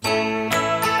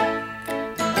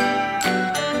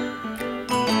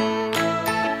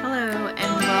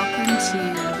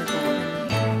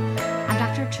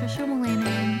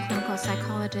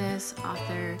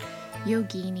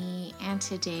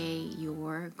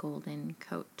your golden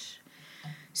coach.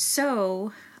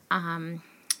 So,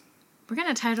 we're going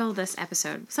to title this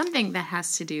episode something that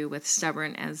has to do with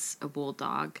stubborn as a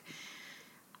bulldog.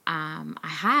 I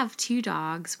have 2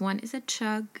 dogs. One is a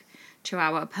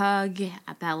Chihuahua pug,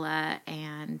 a Bella,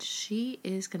 and she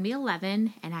is going to be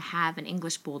 11. And I have an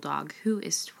English bulldog who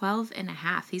is 12 and a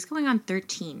half. He's going on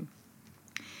 13.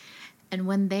 And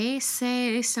when they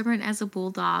say stubborn as a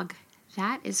bulldog,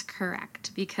 that is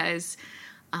correct because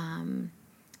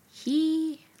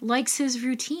he likes his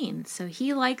routine. So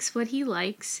he likes what he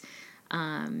likes.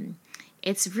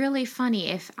 It's really funny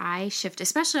if I shift,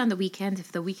 especially on the weekends.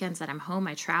 If the weekends that I'm home,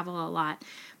 I travel a lot.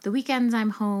 The weekends I'm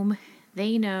home,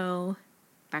 they know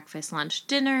breakfast, lunch,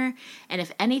 dinner. And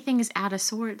if anything is out of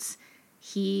sorts,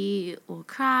 he will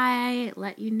cry,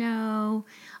 let you know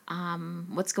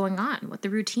what's going on, what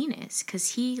the routine is,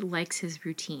 because he likes his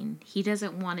routine. He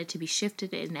doesn't want it to be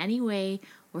shifted in any way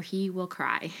or he will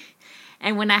cry.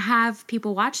 And when I have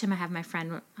people watch him, I have my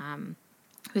friend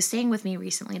who's staying with me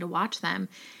recently to watch them.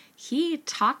 He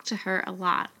talked to her a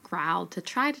lot, growled to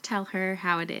try to tell her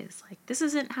how it is. Like, this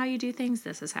isn't how you do things,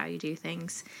 this is how you do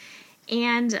things.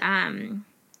 And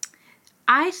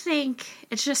I think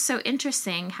it's just so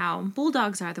interesting how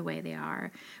bulldogs are the way they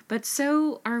are, but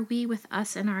so are we with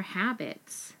us and our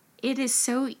habits. It is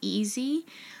so easy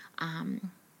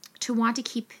to want to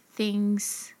keep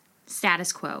things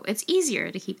status quo. It's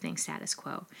easier to keep things status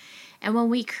quo. And when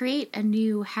we create a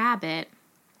new habit,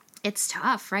 it's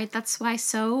tough, right? That's why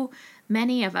so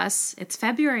many of us, it's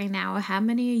February now, how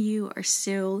many of you are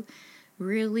still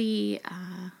really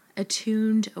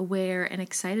attuned, aware, and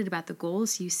excited about the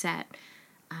goals you set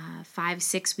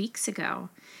 5-6 weeks ago?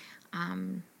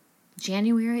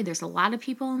 January, there's a lot of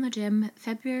people in the gym.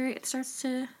 February, it starts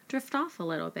to drift off a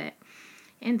little bit.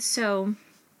 And so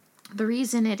the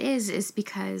reason it is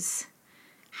because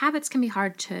habits can be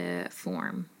hard to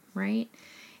form, right?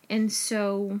 And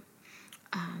so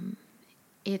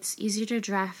it's easier to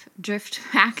drift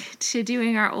back to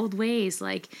doing our old ways,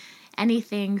 like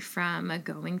anything from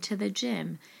going to the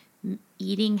gym,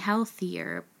 eating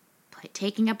healthier,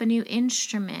 taking up a new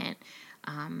instrument,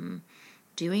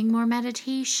 doing more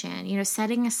meditation,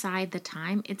 setting aside the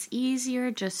time. It's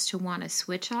easier just to want to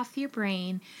switch off your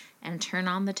brain and turn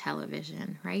on the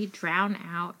television, right? Drown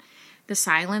out the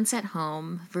silence at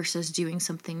home versus doing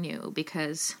something new,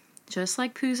 because just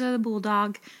like Pusa the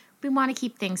bulldog, we want to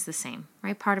keep things the same,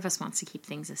 right? Part of us wants to keep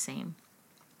things the same.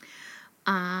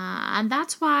 And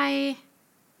that's why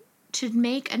to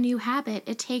make a new habit,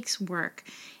 it takes work.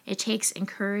 It takes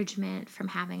encouragement from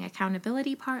having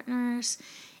accountability partners.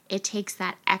 It takes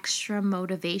that extra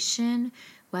motivation,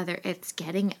 whether it's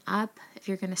getting up, if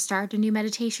you're going to start a new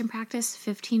meditation practice,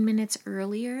 15 minutes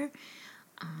earlier.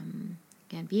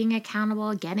 Again, being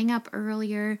accountable, getting up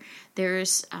earlier.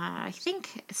 There's, I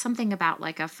think, something about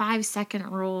like a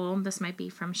 5-second rule. This might be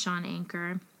from Shawn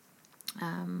Achor,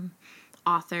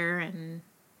 author and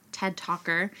TED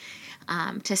talker,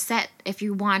 to set, if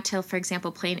you want to, for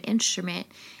example, play an instrument,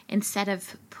 instead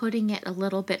of putting it a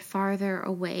little bit farther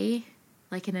away,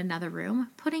 like in another room,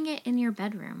 putting it in your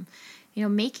bedroom,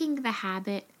 making the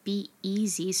habit be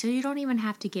easy so you don't even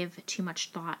have to give too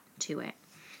much thought to it.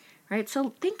 Right?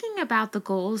 So thinking about the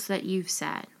goals that you've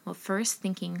set. Well, first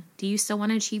thinking, do you still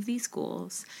want to achieve these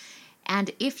goals?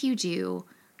 And if you do,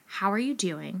 how are you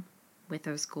doing with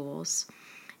those goals?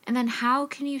 And then how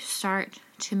can you start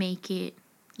to make it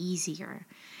easier?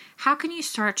 How can you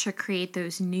start to create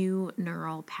those new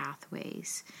neural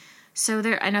pathways? So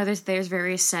I know there's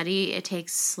various study. It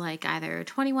takes like either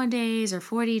 21 days or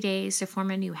 40 days to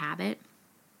form a new habit.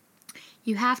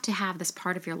 You have to have this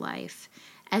part of your life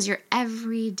as your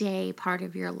everyday part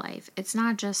of your life. It's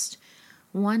not just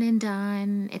one and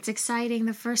done. It's exciting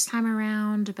the first time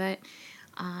around, but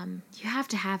you have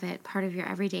to have it part of your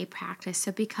everyday practice so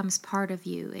it becomes part of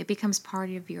you. It becomes part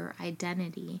of your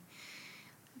identity.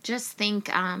 Just think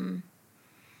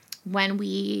when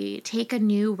we take a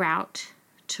new route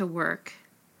to work,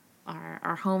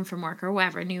 or home from work, or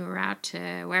whatever, new route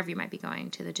to wherever you might be going,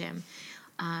 to the gym,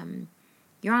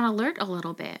 you're on alert a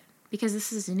little bit because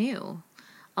this is new.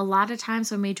 A lot of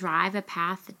times when we drive a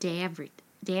path day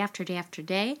after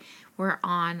day, we're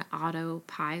on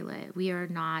autopilot. We are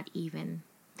not even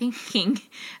thinking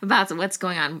about what's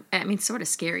going on. I mean, it's sort of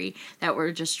scary that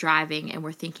we're just driving and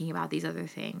we're thinking about these other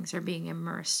things or being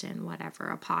immersed in whatever,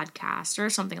 a podcast or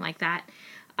something like that.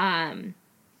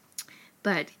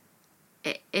 But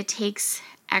it takes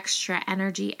extra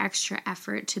energy, extra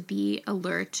effort to be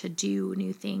alert, to do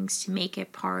new things, to make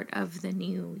it part of the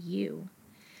new you.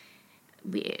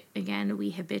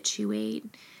 We habituate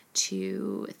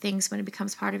to things when it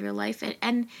becomes part of your life.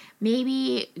 And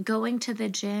maybe going to the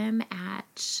gym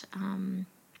at, I'm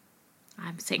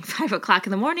saying 5 o'clock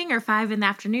in the morning or 5 in the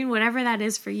afternoon, whatever that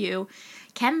is for you.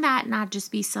 Can that not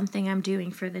just be something I'm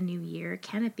doing for the new year?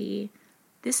 Can it be,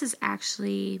 this is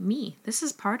actually me. This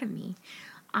is part of me.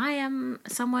 I am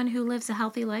someone who lives a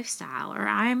healthy lifestyle, or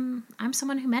I'm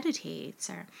someone who meditates,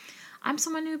 or I'm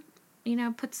someone who,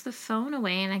 puts the phone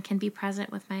away and I can be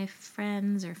present with my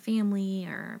friends or family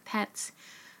or pets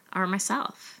or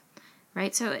myself,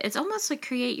 right? So it's almost like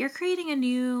you're creating a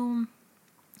new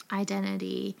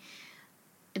identity,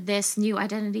 this new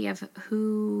identity of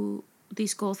who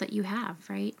these goals that you have,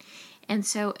 right? And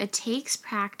so it takes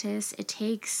practice. It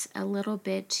takes a little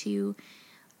bit to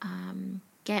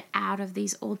get out of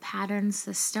these old patterns,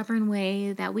 the stubborn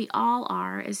way that we all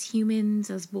are as humans,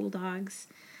 as bulldogs.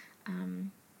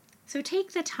 So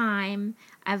take the time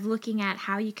of looking at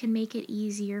how you can make it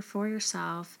easier for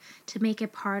yourself to make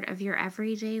it part of your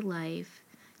everyday life,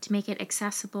 to make it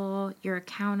accessible, you're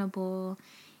accountable,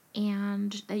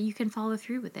 and that you can follow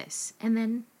through with this. And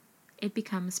then it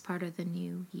becomes part of the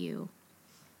new you.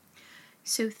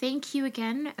 So thank you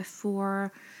again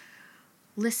for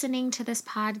listening to this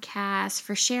podcast,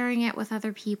 for sharing it with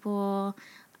other people.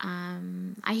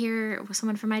 I hear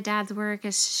someone from my dad's work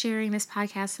is sharing this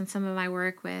podcast and some of my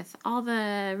work with all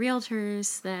the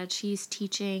realtors that she's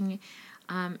teaching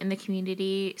in the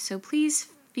community. So please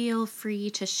feel free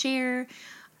to share,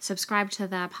 subscribe to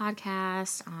the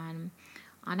podcast on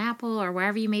Apple or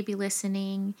wherever you may be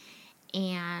listening,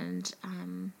 and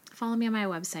follow me on my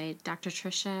website,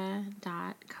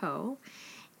 drtricia.co,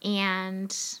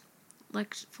 and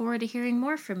look forward to hearing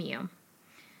more from you.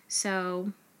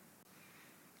 So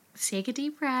take a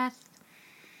deep breath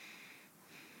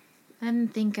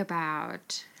and think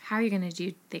about how you're going to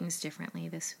do things differently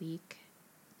this week.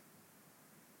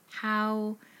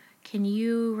 How can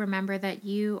you remember that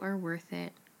you are worth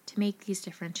it to make these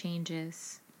different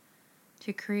changes,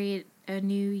 to create a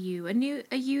new you,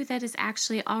 a you that is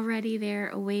actually already there,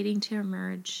 awaiting to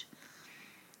emerge?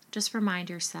 Just remind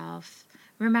yourself.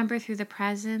 Remember, through the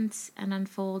presence and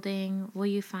unfolding, will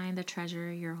you find the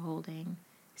treasure you're holding.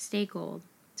 Stay gold.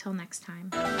 Till next time.